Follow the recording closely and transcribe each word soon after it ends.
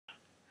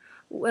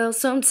Well,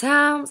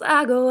 sometimes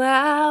I go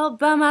out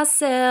by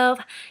myself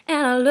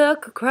and I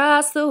look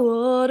across the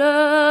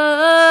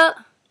water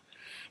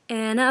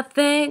and I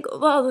think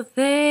of all the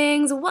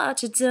things,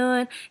 what you're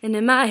doing, and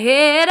in my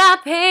head I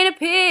paint a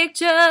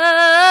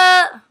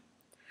picture.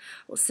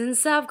 Well,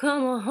 since I've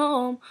come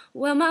home,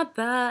 well, my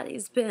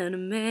body's been a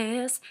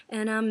mess,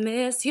 and I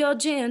miss your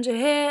ginger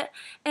hair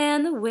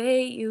and the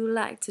way you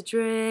like to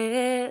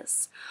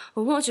dress.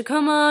 Well, won't you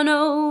come on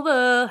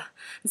over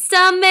and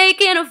stop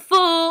making a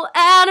fool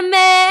out of me?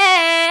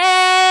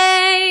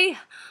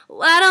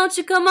 Why don't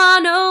you come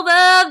on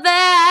over,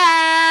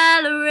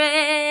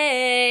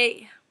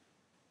 Valerie?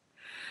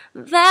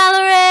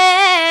 Valerie,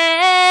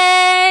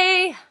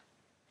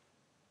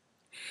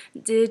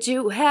 did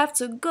you have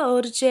to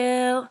go to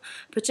jail?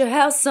 Put your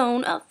house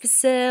on up for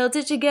sale?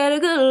 Did you get a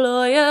good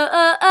lawyer?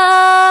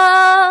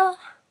 I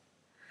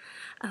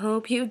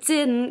hope you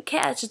didn't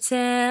catch a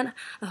tan.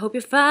 I hope you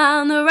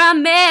found the right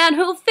man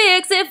who'll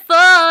fix it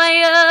for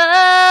you.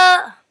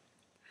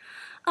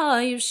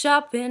 Are you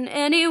shopping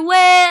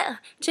anywhere?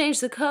 Change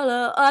the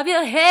color of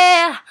your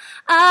hair.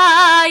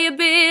 Are you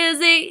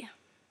busy?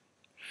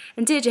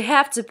 And did you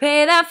have to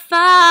pay that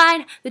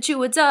fine that you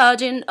were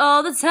dodging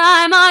all the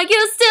time? Are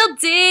you still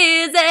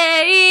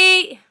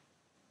dizzy?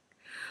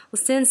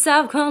 Well, since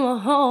I've come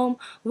home,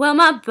 well,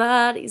 my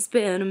body's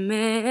been a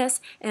mess,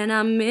 and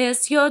I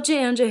miss your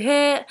ginger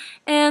hair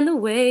and the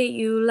way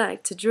you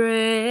like to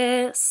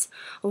dress.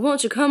 Well,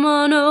 won't you come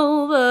on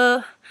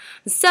over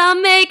and stop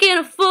making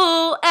a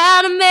fool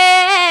out of me?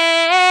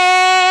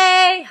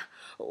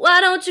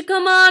 Why don't you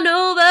come on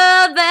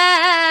over,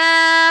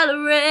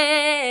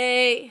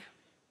 Valerie?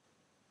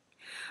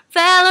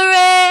 Valerie,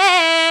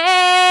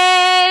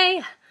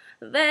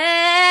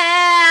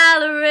 Valerie,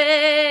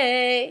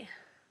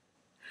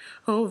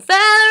 oh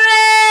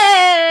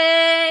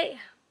Valerie.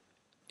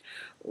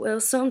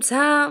 Well,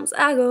 sometimes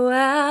I go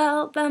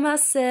out by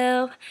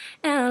myself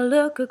and I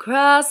look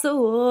across the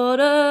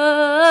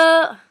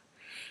water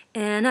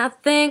and I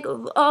think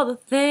of all the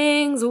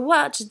things,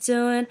 what you're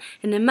doing,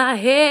 and in my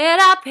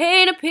head I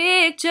paint a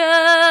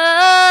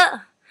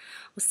picture.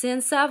 Well,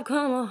 since I've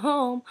come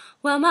home,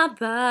 well, my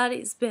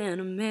body's been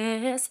a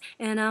mess,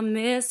 and I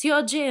miss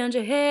your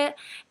ginger hair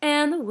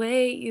and the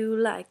way you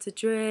like to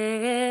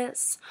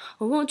dress.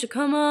 Well, won't you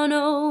come on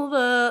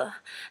over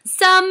and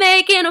stop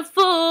making a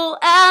fool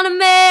out of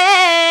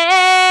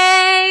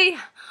me?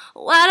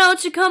 Why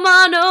don't you come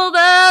on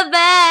over,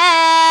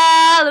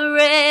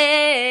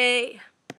 Valerie?